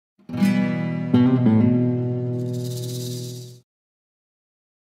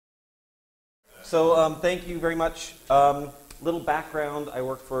Thank you very much. Little background, I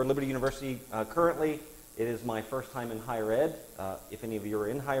work for Liberty University currently. It is my first time in higher ed. If any of you are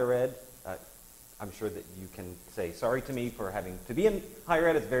in higher ed, I'm sure that you can say sorry to me for having to be in higher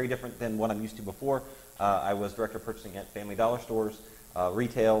ed. It's very different than what I'm used to before. I was director of purchasing at Family Dollar stores,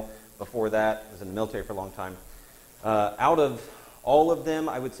 retail. Before that, I was in the military for a long time. Out of all of them,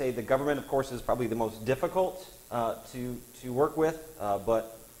 I would say the government, of course, is probably the most difficult to work with,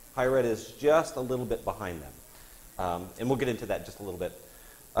 but higher ed is just a little bit behind them. And we'll get into that in just a little bit.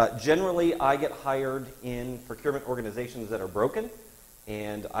 Generally, I get hired in procurement organizations that are broken,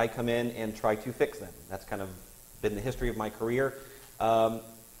 and I come in and try to fix them. That's kind of been the history of my career.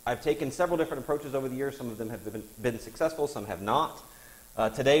 I've taken several different approaches over the years. Some of them have been successful, some have not.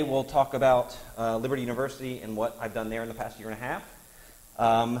 Today we'll talk about Liberty University and what I've done there in the past year and a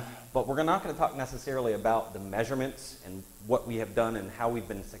half. But we're not going to talk necessarily about the measurements and what we have done and how we've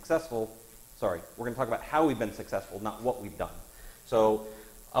been successful. Sorry, we're going to talk about how we've been successful, not what we've done. So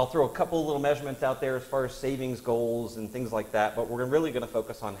I'll throw a couple little measurements out there as far as savings goals and things like that, but we're really going to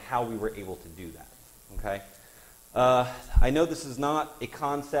focus on how we were able to do that. Okay? I know this is not a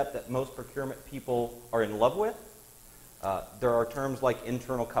concept that most procurement people are in love with. There are terms like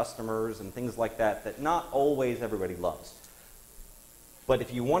internal customers and things like that that not always everybody loves. But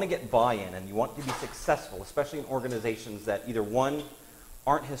if you want to get buy-in and you want to be successful, especially in organizations that either one,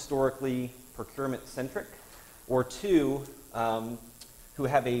 aren't historically procurement-centric, or two, who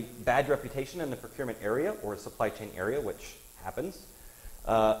have a bad reputation in the procurement area or supply chain area, which happens,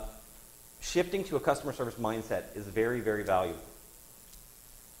 shifting to a customer service mindset is very, very valuable.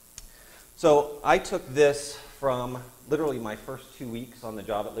 So I took this from literally my first 2 weeks on the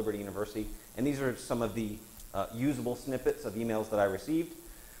job at Liberty University, and these are some of the usable snippets of emails that I received.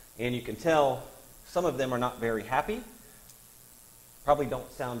 And you can tell some of them are not very happy. Probably don't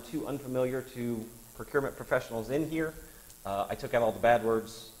sound too unfamiliar to procurement professionals in here. I took out all the bad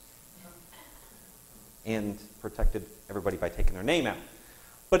words and protected everybody by taking their name out.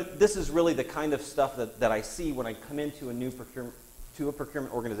 But this is really the kind of stuff that I see when I come into a new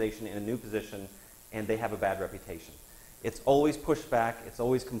procurement organization in a new position and they have a bad reputation. It's always pushback, it's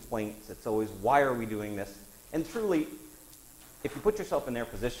always complaints, it's always, why are we doing this? And truly, if you put yourself in their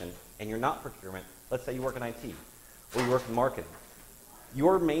position and you're not procurement, let's say you work in IT or you work in marketing,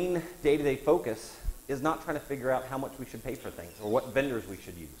 your main day-to-day focus is not trying to figure out how much we should pay for things or what vendors we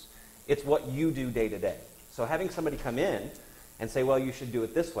should use. It's what you do day to day. So having somebody come in and say, well, you should do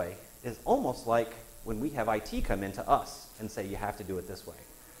it this way, is almost like when we have IT come into us and say, you have to do it this way.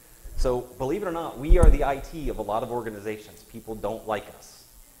 So believe it or not, we are the IT of a lot of organizations. People don't like us.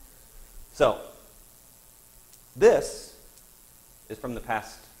 So this is from the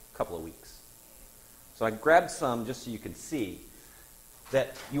past couple of weeks. So I grabbed some just so you can see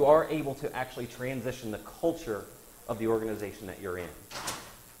that you are able to actually transition the culture of the organization that you're in.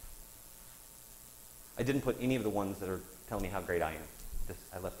 I didn't put any of the ones that are telling me how great I am.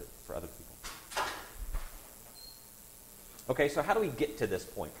 I left it for other people. Okay, so how do we get to this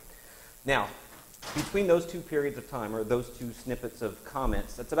point? Now, between those two periods of time, or those two snippets of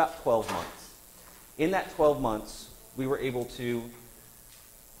comments, that's about 12 months. In that 12 months, we were able to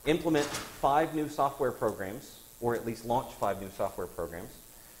implement 5 new software programs, or at least launch 5 new software programs.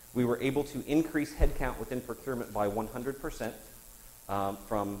 We were able to increase headcount within procurement by 100%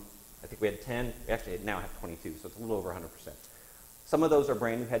 from, I think we had 10, we actually now have 22, so it's a little over 100%. Some of those are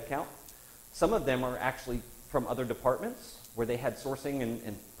brand new headcount. Some of them are actually from other departments where they had sourcing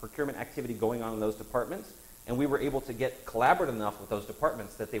and procurement activity going on in those departments, and we were able to get collaborative enough with those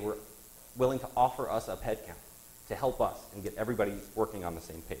departments that they were willing to offer us up headcount to help us and get everybody working on the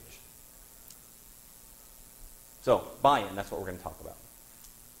same page. So, buy-in, that's what we're going to talk about.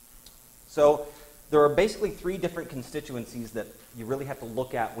 So, there are basically 3 different constituencies that you really have to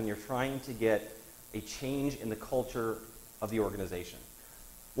look at when you're trying to get a change in the culture of the organization.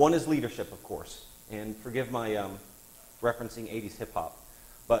 One is leadership, of course, and forgive my referencing 80s hip-hop,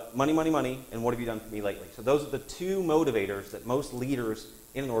 but money, money, money, and what have you done for me lately? So those are the 2 motivators that most leaders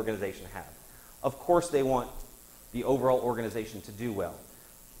in an organization have. Of course they want the overall organization to do well.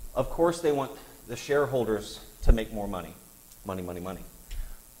 Of course they want the shareholders to make more money. Money, money, money.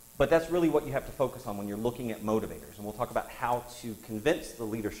 But that's really what you have to focus on when you're looking at motivators. And we'll talk about how to convince the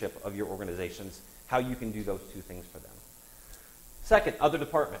leadership of your organizations how you can do those 2 things for them. Second, other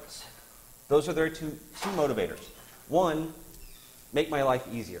departments. Those are their two motivators. One, make my life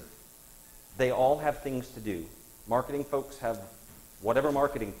easier. They all have things to do. Marketing folks have whatever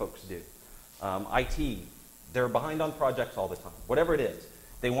marketing folks do. IT, they're behind on projects all the time. Whatever it is,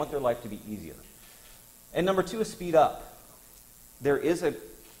 they want their life to be easier. And number 2 is speed up. There is a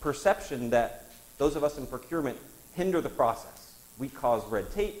perception that Those of us in procurement hinder the process. We cause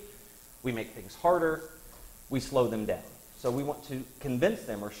red tape, we make things harder, we slow them down. So we want to convince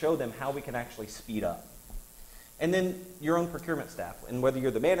them or show them how we can actually speed up. And then your own procurement staff, and whether you're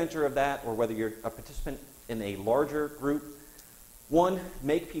the manager of that or whether you're a participant in a larger group, one,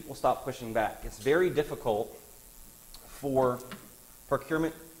 make people stop pushing back. It's very difficult for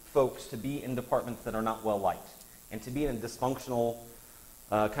procurement folks to be in departments that are not well liked and to be in a dysfunctional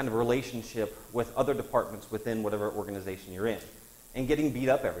kind of relationship with other departments within whatever organization you're in and getting beat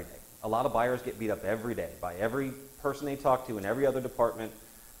up every day. A lot of buyers get beat up every day by every person they talk to in every other department,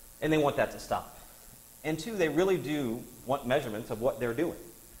 and they want that to stop. And two, they really do want measurements of what they're doing.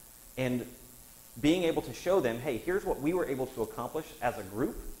 And being able to show them, hey, here's what we were able to accomplish as a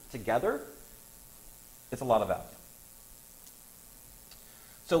group together, it's a lot of value.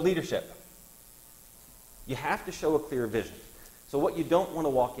 So leadership. You have to show a clear vision. So what you don't want to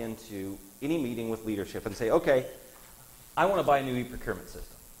walk into any meeting with leadership and say, okay, I want to buy a new e-procurement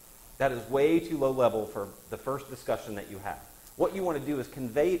system. That is way too low level for the first discussion that you have. What you want to do is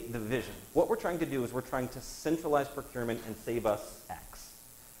convey the vision. What we're trying to do is we're trying to centralize procurement and save us X.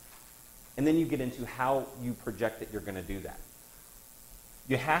 And then you get into how you project that you're going to do that.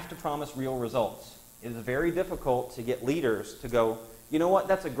 You have to promise real results. It is very difficult to get leaders to go, you know what,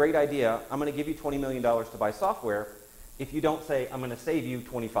 that's a great idea. I'm going to give you $20 million to buy software if you don't say, I'm going to save you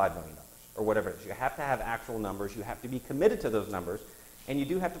 $25 million or whatever it is. You have to have actual numbers. You have to be committed to those numbers. And you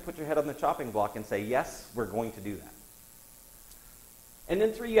do have to put your head on the chopping block and say, yes, we're going to do that. And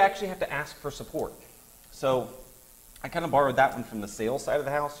then three, you actually have to ask for support. So I kind of borrowed that one from the sales side of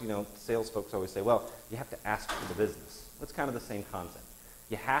the house. You know, sales folks always say, well, you have to ask for the business. It's kind of the same concept.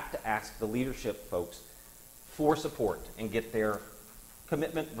 You have to ask the leadership folks for support and get their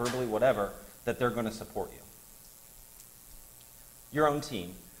commitment, verbally, whatever, that they're going to support you. Your own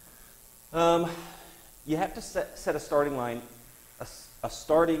team. You have to set a starting line, a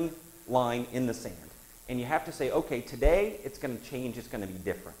starting line in the sand. And you have to say, okay, today it's going to change, it's going to be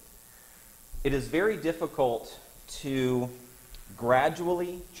different. It is very difficult to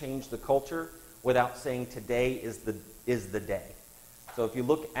gradually change the culture without saying today is the day. So if you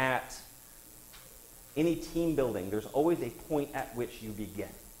look at any team building, there's always a point at which you begin.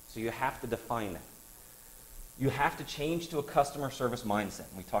 So you have to define that. You have to change to a customer service mindset.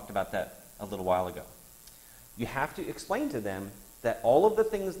 We talked about that a little while ago. You have to explain to them that all of the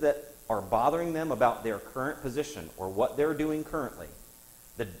things that are bothering them about their current position or what they're doing currently,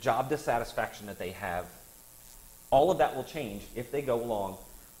 the job dissatisfaction that they have, all of that will change if they go along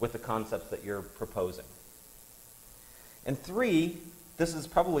with the concepts that you're proposing. And three, this is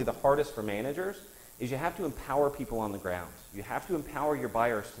probably the hardest for managers, is you have to empower people on the ground. You have to empower your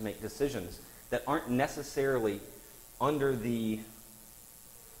buyers to make decisions that aren't necessarily under the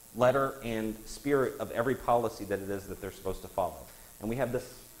letter and spirit of every policy that it is that they're supposed to follow. And we have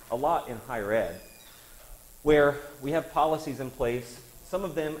this a lot in higher ed, where we have policies in place. Some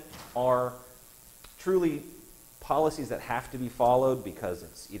of them are truly policies that have to be followed because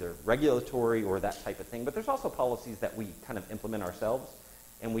it's either regulatory or that type of thing, but there's also policies that we kind of implement ourselves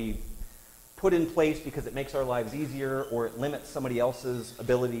and we put in place because it makes our lives easier or it limits somebody else's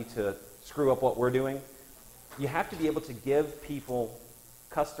ability to screw up what we're doing. You have to be able to give people,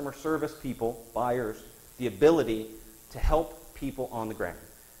 customer service people, buyers, the ability to help people on the ground.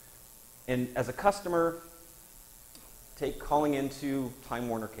 And as a customer, take calling into Time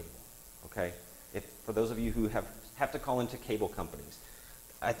Warner Cable, okay? For those of you who have to call into cable companies,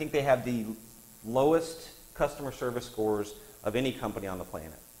 I think they have the lowest customer service scores of any company on the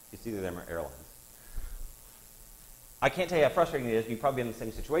planet. It's either them or airlines. I can't tell you how frustrating it is. You've probably been in the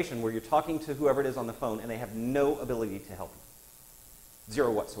same situation where you're talking to whoever it is on the phone and they have no ability to help you.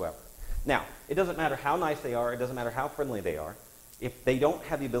 Zero whatsoever. Now, it doesn't matter how nice they are. It doesn't matter how friendly they are. If they don't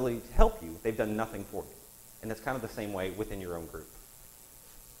have the ability to help you, they've done nothing for you. And it's kind of the same way within your own group.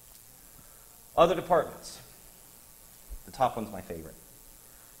 Other departments. The top one's my favorite.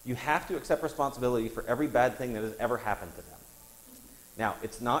 You have to accept responsibility for every bad thing that has ever happened to them. Now,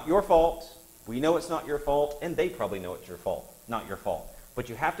 it's not your fault. We know it's not your fault, and they probably know it's your fault, not your fault. But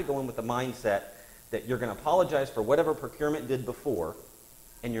you have to go in with the mindset that you're going to apologize for whatever procurement did before,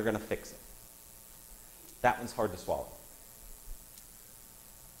 and you're going to fix it. That one's hard to swallow.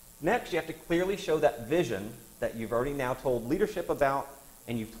 Next, you have to clearly show that vision that you've already now told leadership about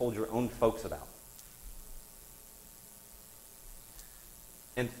and you've told your own folks about.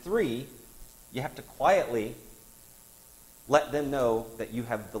 And three, you have to quietly let them know that you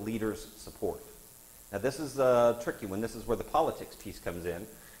have the leader's support. Now this is a tricky one. This is where the politics piece comes in.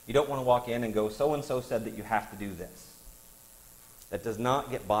 You don't want to walk in and go, so-and-so said that you have to do this. That does not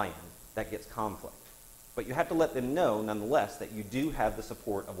get buy-in. that gets conflict. But you have to let them know, nonetheless, that you do have the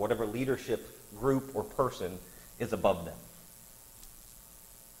support of whatever leadership group or person is above them.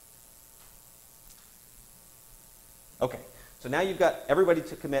 Okay, so now you've got everybody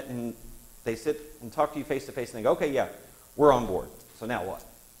to commit, and they sit and talk to you face to face, and they go, okay, yeah, we're on board. So now what?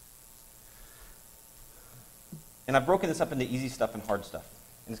 And I've broken this up into easy stuff and hard stuff.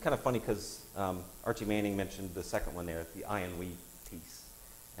 And it's kind of funny because Archie Manning mentioned the second one there, the I and we piece.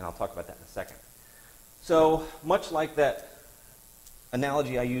 And I'll talk about that in a second. So much like that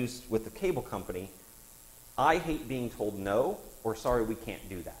analogy I used with the cable company, I hate being told no, or sorry, we can't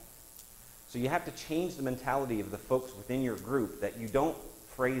do that. So you have to change the mentality of the folks within your group that you don't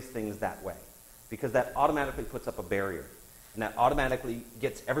phrase things that way, because that automatically puts up a barrier. And that automatically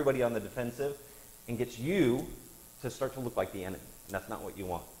gets everybody on the defensive and gets you to start to look like the enemy. And that's not what you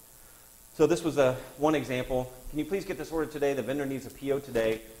want. So this was one example. Can you please get this order today? The vendor needs a PO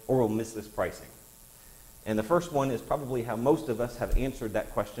today, or we'll miss this pricing. And the first one is probably how most of us have answered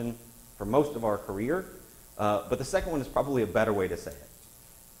that question for most of our career. But the second one is probably a better way to say it.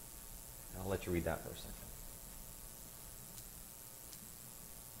 I'll let you read that for a second.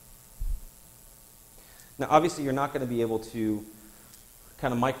 Now, obviously, you're not going to be able to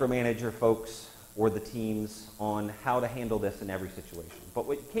kind of micromanage your folks or the teams on how to handle this in every situation. But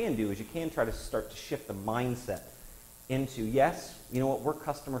what you can do is you can try to start to shift the mindset into, yes, you know what, we're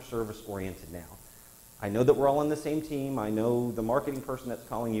customer service oriented now. I know that we're all on the same team. I know the marketing person that's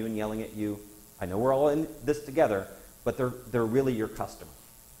calling you and yelling at you. I know we're all in this together, but they're really your customer.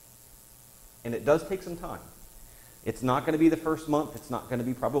 And it does take some time. It's not going to be the first month. It's not going to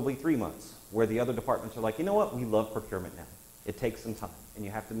be probably 3 months where the other departments are like, you know what, we love procurement now. It takes some time. And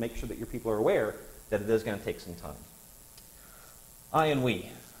you have to make sure that your people are aware that it is going to take some time. I and we.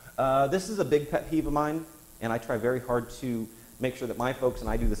 This is a big pet peeve of mine, and I try very hard to make sure that my folks and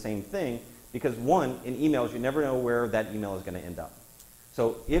I do the same thing, because one, in emails, you never know where that email is going to end up.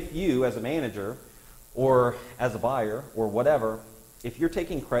 So if you, as a manager, or as a buyer, or whatever, if you're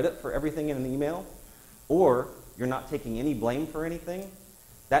taking credit for everything in an email, or you're not taking any blame for anything,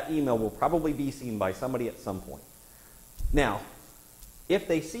 that email will probably be seen by somebody at some point. Now, if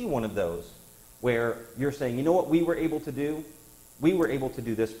they see one of those where you're saying, you know what we were able to do? We were able to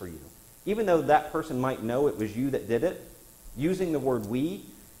do this for you. Even though that person might know it was you that did it, using the word we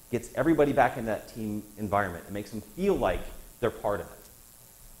gets everybody back in that team environment. It makes them feel like they're part of it.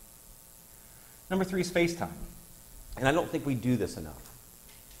 Number 3 is face time. And I don't think we do this enough.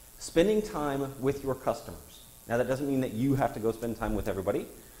 Spending time with your customers. Now, that doesn't mean that you have to go spend time with everybody,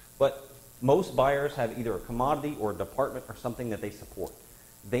 but most buyers have either a commodity or a department or something that they support.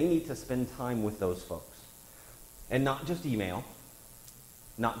 They need to spend time with those folks. And not just email,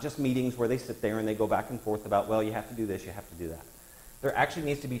 not just meetings where they sit there and they go back and forth about, well, you have to do this, you have to do that. There actually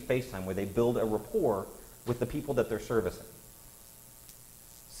needs to be face time where they build a rapport with the people that they're servicing.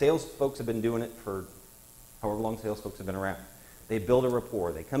 Sales folks have been doing it for however long sales folks have been around. They build a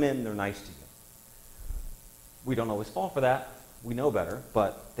rapport. They come in, they're nice to you. We don't always fall for that. We know better,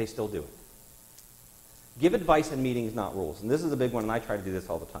 but they still do it. Give advice in meetings, not rules. And this is a big one, and I try to do this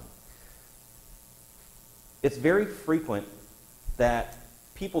all the time. It's very frequent that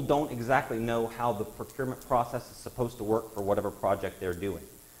people don't exactly know how the procurement process is supposed to work for whatever project they're doing.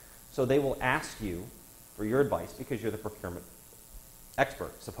 So they will ask you for your advice because you're the procurement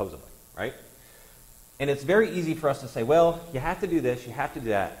expert, supposedly, right? And it's very easy for us to say, well, you have to do this, you have to do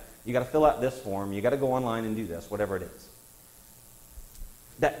that, you got to fill out this form, you got to go online and do this, whatever it is.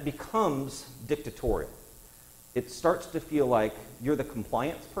 That becomes dictatorial. It starts to feel like you're the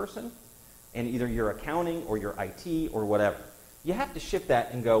compliance person, and either you're accounting or you're IT or whatever. You have to shift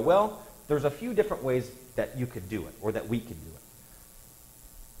that and go, well, there's a few different ways that you could do it, or that we could do it.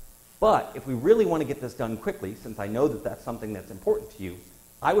 But if we really want to get this done quickly, since I know that that's something that's important to you,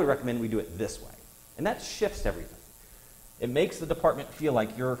 I would recommend we do it this way. And that shifts everything. It makes the department feel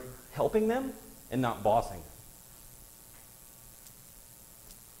like you're helping them and not bossing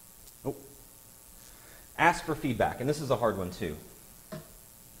them. Oh. Ask for feedback, and this is a hard one too.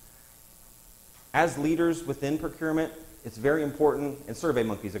 As leaders within procurement, it's very important, and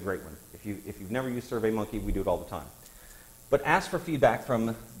SurveyMonkey is a great one. If you've never used SurveyMonkey, we do it all the time. But ask for feedback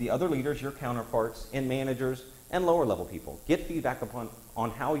from the other leaders, your counterparts, and managers, and lower level people. Get feedback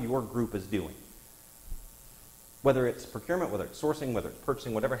on how your group is doing. Whether it's procurement, whether it's sourcing, whether it's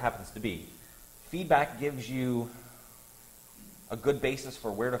purchasing, whatever it happens to be, feedback gives you a good basis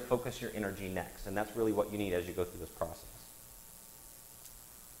for where to focus your energy next, and that's really what you need as you go through this process.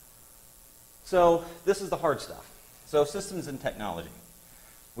 So this is the hard stuff. So systems and technology,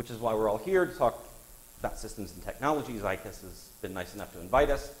 which is why we're all here to talk about systems and technology. Zycus has been nice enough to invite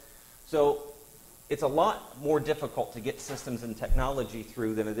us. So it's a lot more difficult to get systems and technology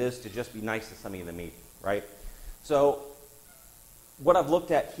through than it is to just be nice to somebody in the meeting, right? So what I've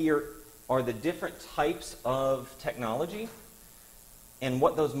looked at here are the different types of technology and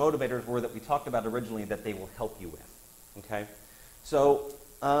what those motivators were that we talked about originally that they will help you with, okay? So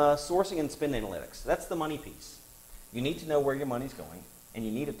sourcing and spend analytics, that's the money piece. You need to know where your money's going, and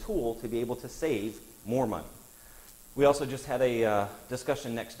you need a tool to be able to save more money. We also just had a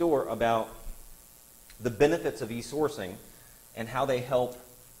discussion next door about the benefits of e-sourcing and how they help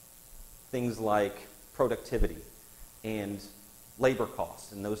things like productivity and labor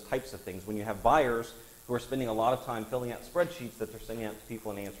costs and those types of things when you have buyers who are spending a lot of time filling out spreadsheets that they're sending out to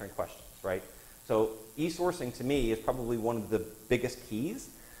people and answering questions, right? So e-sourcing to me is probably one of the biggest keys.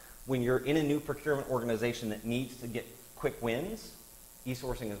 When you're in a new procurement organization that needs to get quick wins,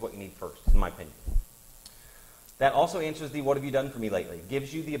 e-sourcing is what you need first, in my opinion. That also answers the what have you done for me lately. It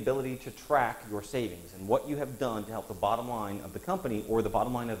gives you the ability to track your savings and what you have done to help the bottom line of the company or the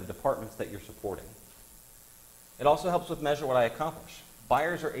bottom line of the departments that you're supporting. It also helps with measure what I accomplish.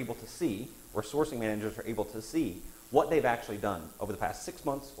 Buyers are able to see, or sourcing managers are able to see, what they've actually done over the past 6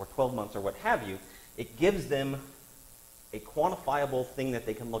 months or 12 months or what have you. It gives them a quantifiable thing that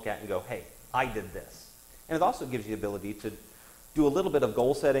they can look at and go, hey, I did this. And it also gives you the ability to do a little bit of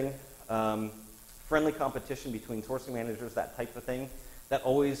goal setting, friendly competition between sourcing managers, that type of thing. That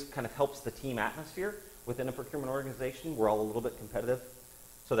always kind of helps the team atmosphere within a procurement organization. We're all a little bit competitive,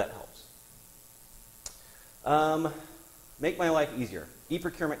 so that helps. Make my life easier.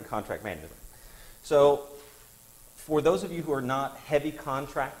 E-procurement and contract management. So for those of you who are not heavy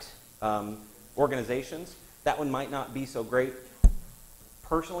contract organizations, that one might not be so great.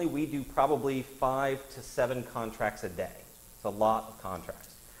 Personally, we do probably 5 to 7 contracts a day. It's a lot of contracts.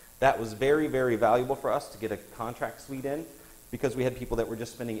 That was very, very valuable for us to get a contract suite in because we had people that were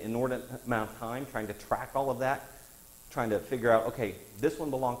just spending an inordinate amount of time trying to track all of that, trying to figure out, okay, this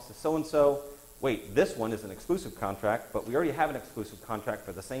one belongs to so-and-so. Wait, this one is an exclusive contract, but we already have an exclusive contract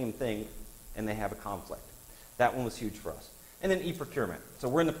for the same thing, and they have a conflict. That one was huge for us. And then e-procurement. So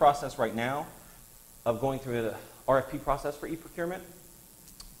we're in the process right now of going through the RFP process for e-procurement.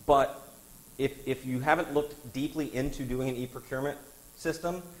 But if you haven't looked deeply into doing an e-procurement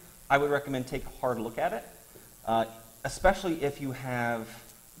system, I would recommend take a hard look at it, especially if you have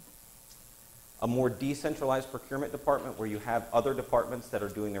a more decentralized procurement department where you have other departments that are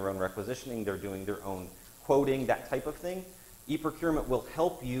doing their own requisitioning, they're doing their own quoting, that type of thing. E-procurement will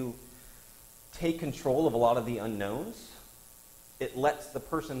help you take control of a lot of the unknowns. It lets the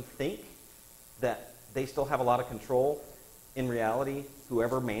person think that they still have a lot of control. In reality,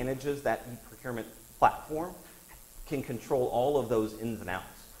 whoever manages that e-procurement platform can control all of those ins and outs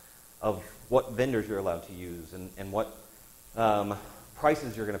of what vendors you're allowed to use and what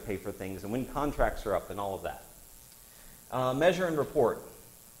prices you're going to pay for things and when contracts are up and all of that. Measure and report.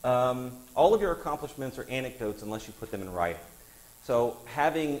 All of your accomplishments are anecdotes unless you put them in writing. So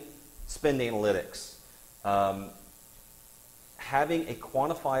having spend analytics, having a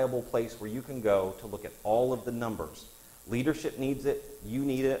quantifiable place where you can go to look at all of the numbers. Leadership needs it, you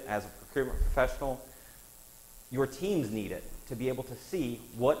need it as a procurement professional, your teams need it to be able to see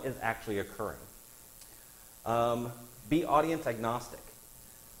what is actually occurring. Be audience agnostic.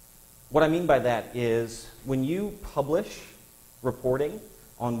 What I mean by that is when you publish reporting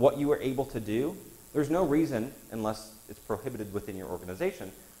on what you are able to do, there's no reason, unless it's prohibited within your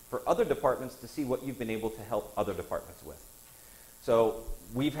organization, for other departments to see what you've been able to help other departments with. So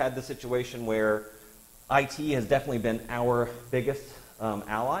we've had the situation where IT has definitely been our biggest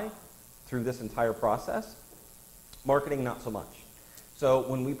ally through this entire process. Marketing, not so much. So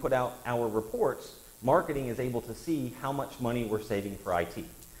when we put out our reports, marketing is able to see how much money we're saving for IT.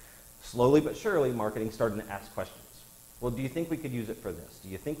 Slowly but surely, marketing starting to ask questions. Well, do you think we could use it for this? Do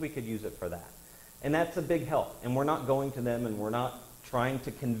you think we could use it for that? And that's a big help. And we're not going to them and we're not trying to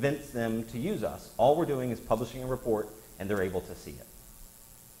convince them to use us. All we're doing is publishing a report and they're able to see it.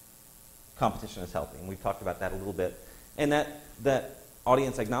 Competition is healthy, and we've talked about that a little bit. And that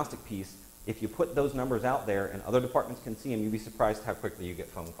audience agnostic piece, if you put those numbers out there and other departments can see them, you'd be surprised how quickly you get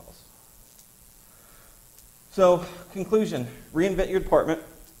phone calls. So, conclusion, reinvent your department.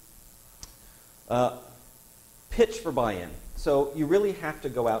 Pitch for buy-in. So you really have to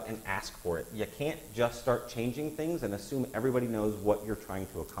go out and ask for it. You can't just start changing things and assume everybody knows what you're trying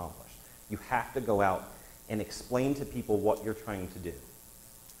to accomplish. You have to go out and explain to people what you're trying to do.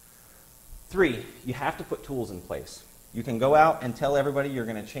 3, you have to put tools in place. You can go out and tell everybody you're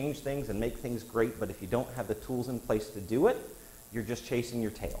going to change things and make things great, but if you don't have the tools in place to do it, you're just chasing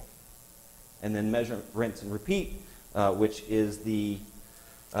your tail. And then measure, rinse, and repeat, which is the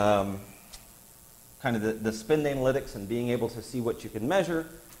kind of the spend analytics and being able to see what you can measure,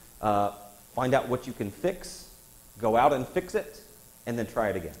 find out what you can fix, go out and fix it, and then try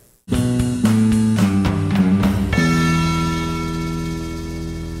it again.